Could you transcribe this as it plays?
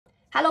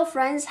Hello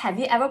friends, have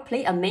you ever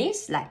played a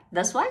maze like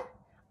this one?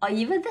 Or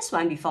even this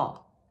one before?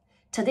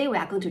 Today we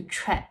are going to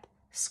trap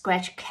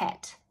Scratch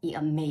Cat in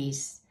a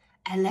maze.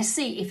 And let's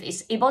see if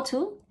it's able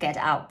to get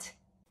out.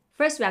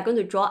 First, we are going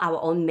to draw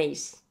our own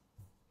maze.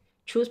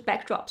 Choose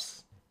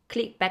backdrops.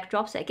 Click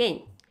backdrops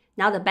again.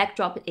 Now the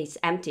backdrop is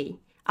empty.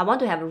 I want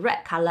to have a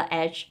red color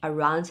edge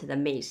around the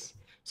maze.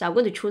 So I'm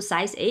going to choose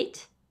size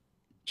 8.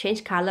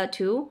 Change color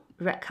to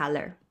red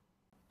color.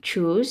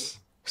 Choose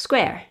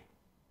square.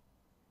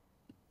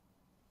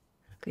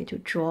 I'm going to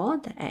draw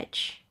the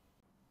edge.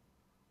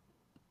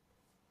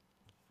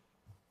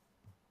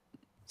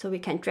 So we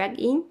can drag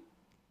in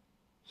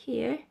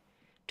here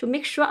to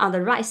make sure on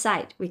the right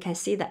side we can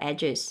see the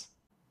edges.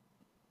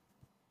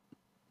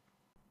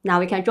 Now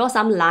we can draw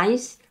some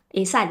lines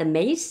inside the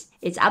maze.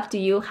 It's up to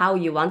you how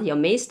you want your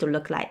maze to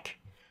look like.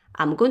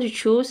 I'm going to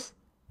choose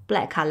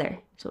black color.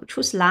 So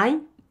choose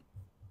line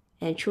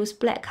and choose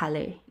black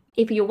color.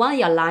 If you want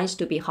your lines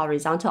to be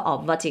horizontal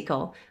or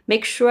vertical,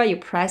 make sure you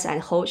press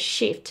and hold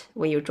Shift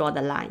when you draw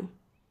the line.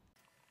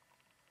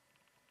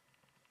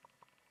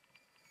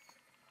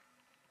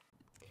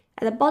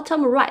 At the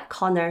bottom right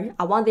corner,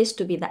 I want this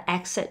to be the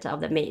exit of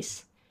the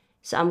maze.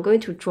 So I'm going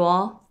to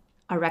draw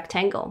a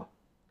rectangle.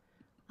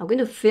 I'm going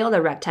to fill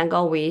the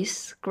rectangle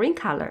with green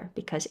color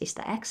because it's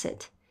the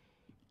exit.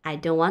 I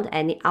don't want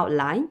any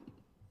outline.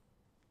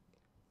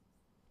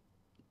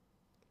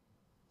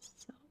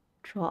 So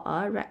draw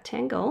a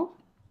rectangle.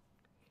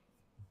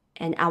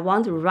 And I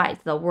want to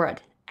write the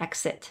word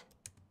exit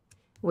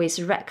with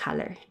red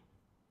color.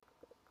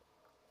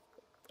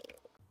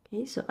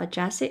 Okay, so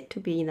adjust it to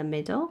be in the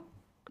middle.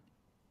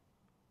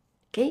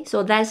 Okay,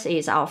 so that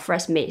is our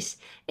first maze.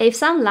 If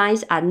some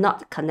lines are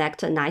not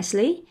connected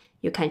nicely,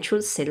 you can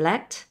choose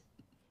select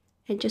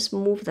and just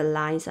move the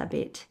lines a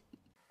bit.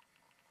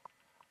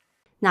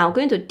 Now I'm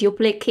going to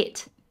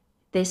duplicate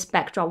this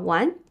backdrop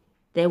 1,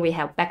 then we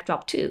have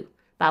backdrop 2.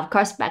 But of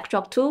course,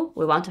 backdrop 2,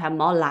 we want to have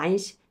more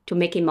lines to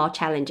make it more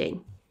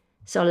challenging.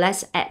 So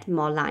let's add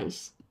more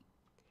lines.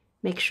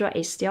 Make sure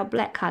it's still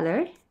black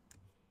color.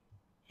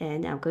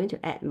 And I'm going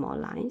to add more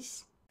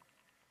lines.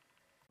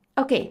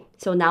 Okay,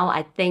 so now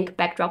I think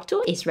backdrop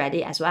 2 is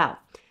ready as well.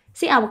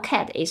 See, our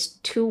cat is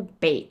too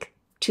big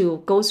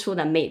to go through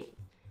the maze.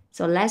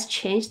 So let's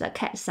change the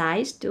cat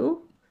size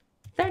to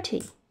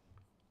 30.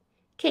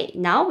 Okay,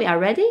 now we are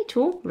ready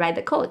to write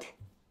the code.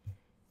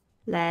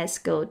 Let's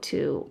go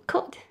to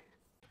code.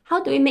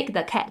 How do we make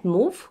the cat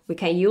move? We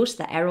can use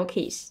the arrow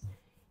keys.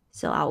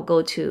 So I'll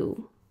go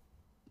to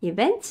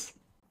events.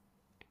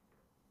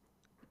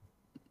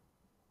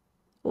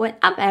 When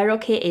up arrow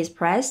key is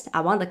pressed,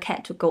 I want the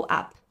cat to go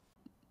up.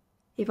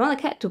 If you want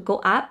the cat to go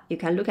up, you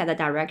can look at the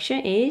direction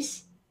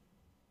is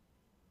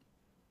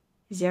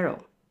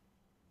 0.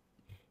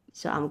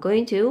 So I'm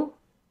going to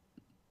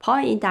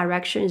point in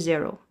direction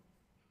 0.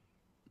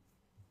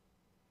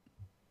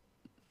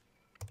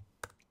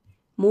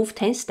 Move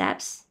 10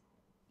 steps.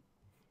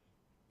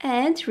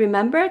 And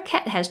remember,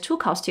 cat has 2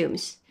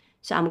 costumes.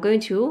 So I'm going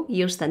to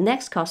use the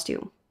next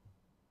costume.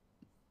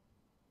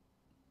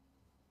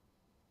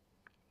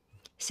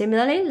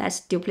 Similarly, let's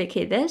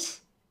duplicate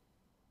this.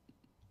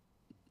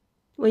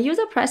 When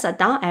user press a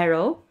down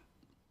arrow,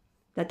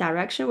 the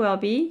direction will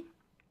be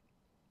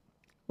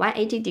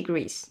 180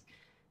 degrees.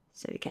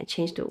 So you can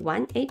change to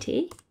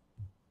 180.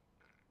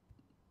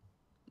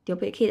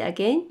 Duplicate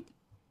again.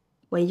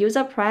 When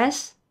user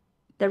press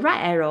the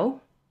right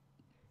arrow,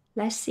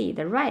 let's see,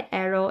 the right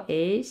arrow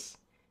is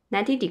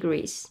 90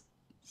 degrees.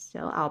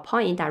 So I'll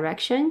point in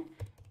direction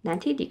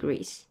 90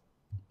 degrees.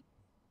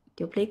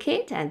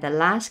 Duplicate, and the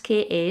last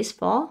key is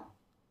for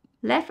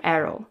left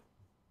arrow.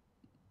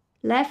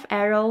 Left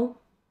arrow,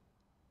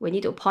 we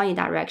need to point in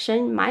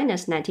direction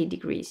minus 90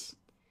 degrees.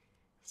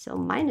 So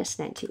minus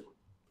 90.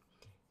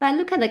 But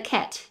look at the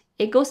cat,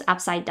 it goes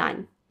upside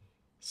down.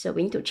 So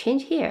we need to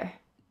change here.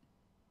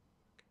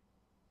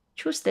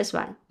 Choose this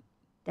one.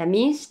 That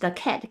means the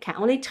cat can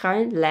only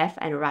turn left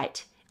and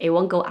right. It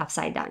won't go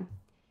upside down.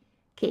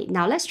 Okay,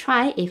 now let's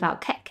try if our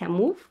cat can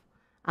move.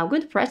 I'm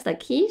going to press the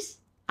keys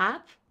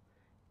up,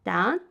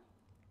 down,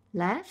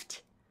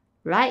 left,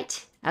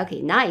 right.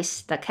 Okay,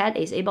 nice. The cat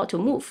is able to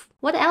move.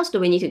 What else do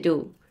we need to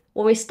do?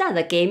 When we start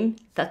the game,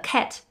 the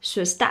cat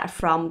should start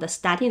from the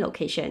starting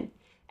location,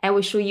 and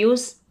we should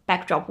use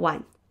backdrop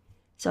 1.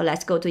 So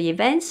let's go to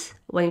events.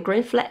 When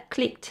green flag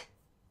clicked,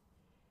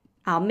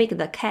 I'll make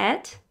the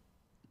cat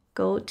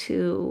go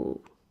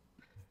to,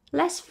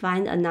 let's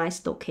find a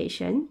nice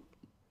location.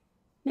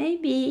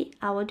 Maybe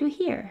I will do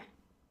here.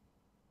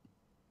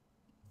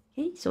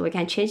 Okay, so we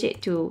can change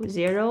it to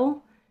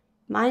 0,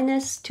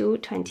 minus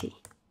 220.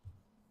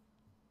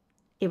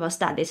 It will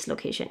start this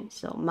location.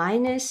 So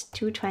minus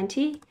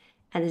 220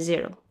 and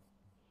 0.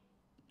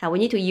 And we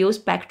need to use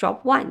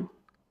backdrop 1.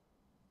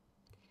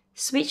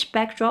 Switch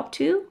backdrop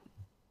to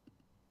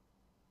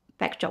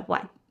backdrop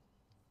 1.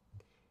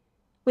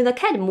 When the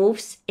cat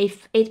moves,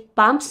 if it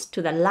bumps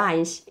to the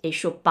lines, it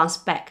should bounce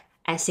back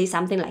and say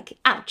something like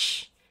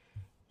ouch.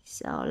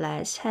 So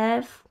let's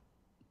have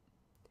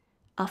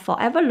a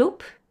forever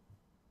loop.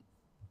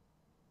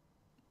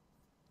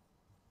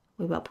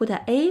 We will put an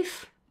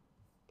if,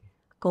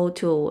 go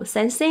to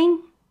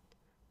sensing,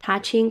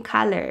 touching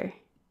color.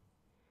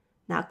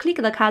 Now click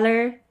the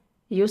color,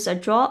 use a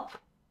drop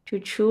to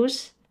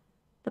choose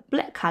the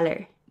black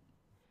color.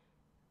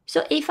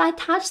 So if I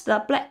touch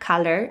the black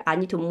color, I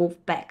need to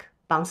move back,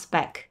 bounce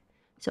back.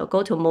 So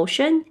go to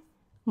motion,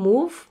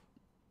 move,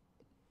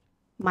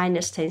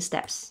 minus 10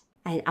 steps.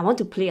 And I want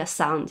to play a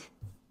sound.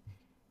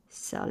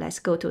 So let's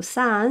go to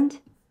sound,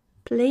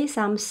 play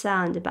some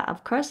sound, but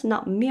of course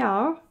not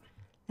meow.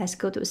 Let's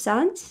go to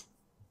sounds.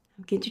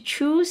 I'm going to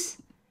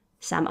choose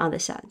some other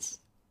sounds.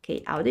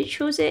 Okay, I already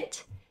choose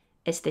it.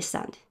 It's this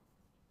sound.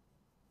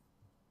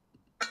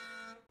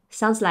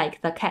 Sounds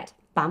like the cat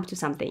bumped to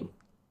something.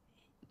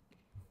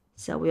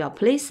 So we will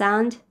play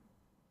sound,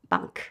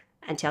 bunk,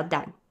 until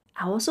done.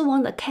 I also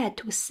want the cat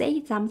to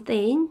say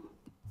something.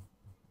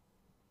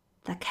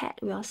 The cat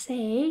will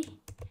say,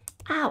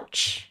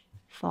 ouch,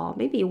 for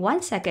maybe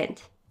 1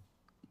 second.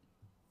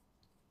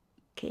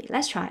 Okay,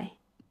 let's try.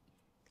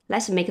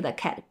 Let's make the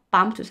cat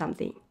bump to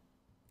something.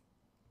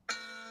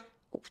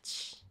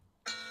 Ouch.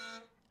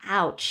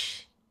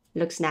 Ouch.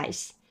 Looks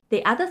nice.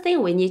 The other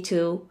thing we need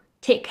to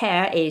take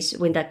care is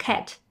when the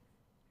cat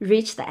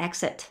reach the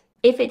exit.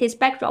 If it is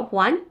backdrop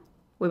 1,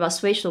 we will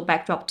switch to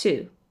backdrop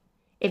 2.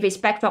 If it's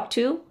backdrop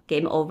 2,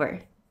 game over.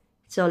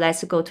 So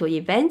let's go to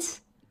events.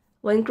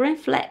 When green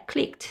flag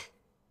clicked,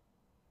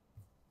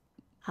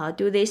 I'll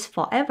do this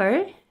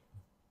forever.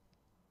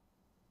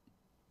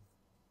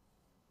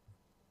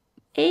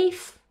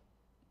 If,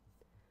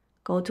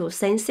 go to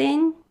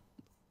sensing,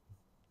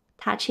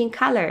 touching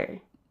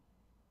color.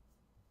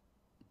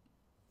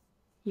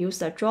 Use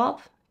the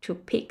drop to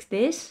pick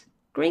this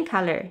green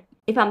color.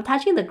 If I'm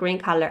touching the green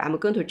color, I'm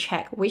going to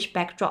check which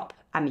backdrop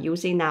I'm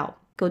using now.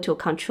 Go to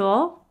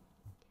control,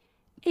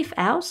 if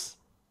else,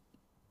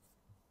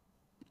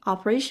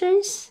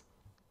 operations,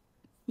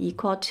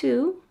 equal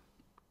to,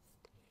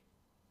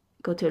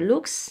 go to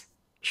looks,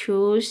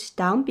 choose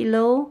down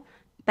below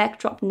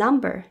backdrop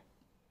number.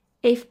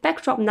 If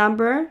backdrop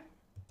number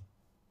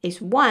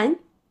is 1,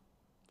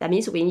 that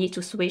means we need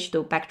to switch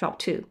to backdrop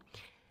 2.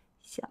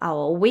 So I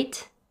will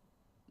wait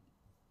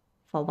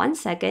for 1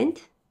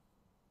 second.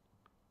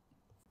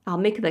 I'll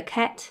make the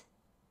cat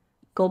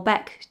go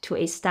back to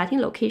its starting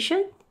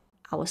location.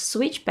 I will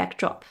switch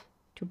backdrop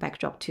to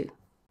backdrop 2.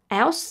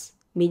 Else,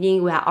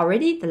 meaning we are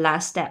already the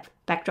last step,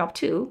 backdrop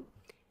 2,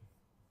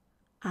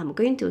 I'm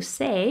going to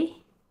say,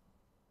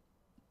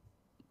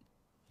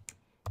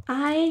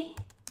 I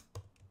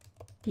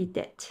did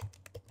it.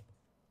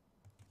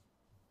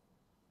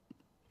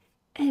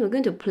 And we're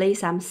going to play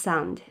some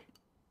sound.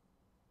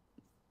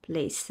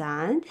 Play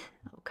sound.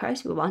 Of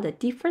course, we want a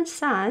different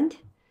sound.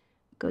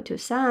 Go to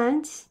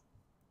sounds.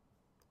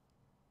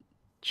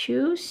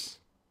 Choose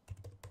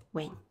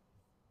win.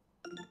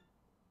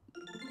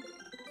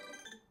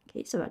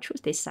 Okay, so I'll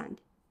choose this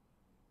sound.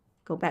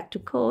 Go back to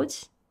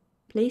codes.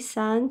 Play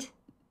sound.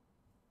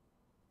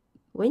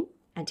 Win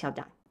until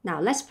done.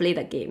 Now let's play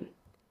the game.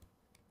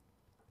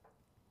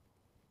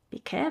 Be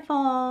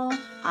careful.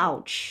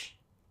 Ouch.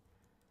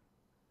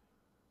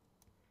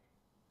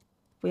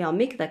 We'll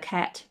make the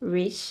cat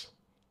reach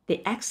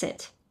the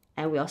exit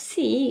and we'll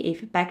see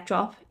if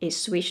backdrop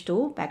is switched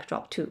to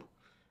backdrop 2.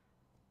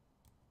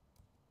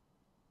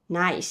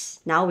 Nice.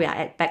 Now we are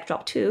at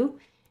backdrop 2.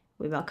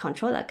 We will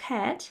control the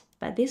cat,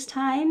 but this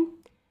time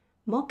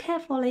more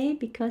carefully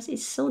because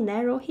it's so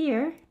narrow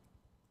here.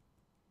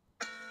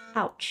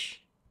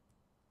 Ouch.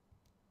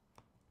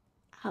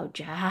 Oh,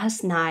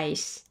 just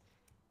nice.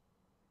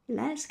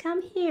 Let's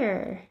come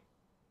here.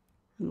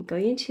 I'm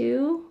going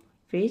to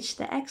reach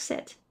the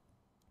exit.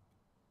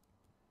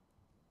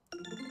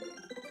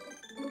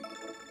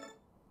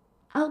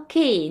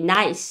 Okay,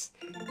 nice.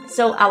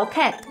 So our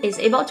cat is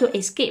able to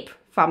escape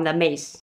from the maze.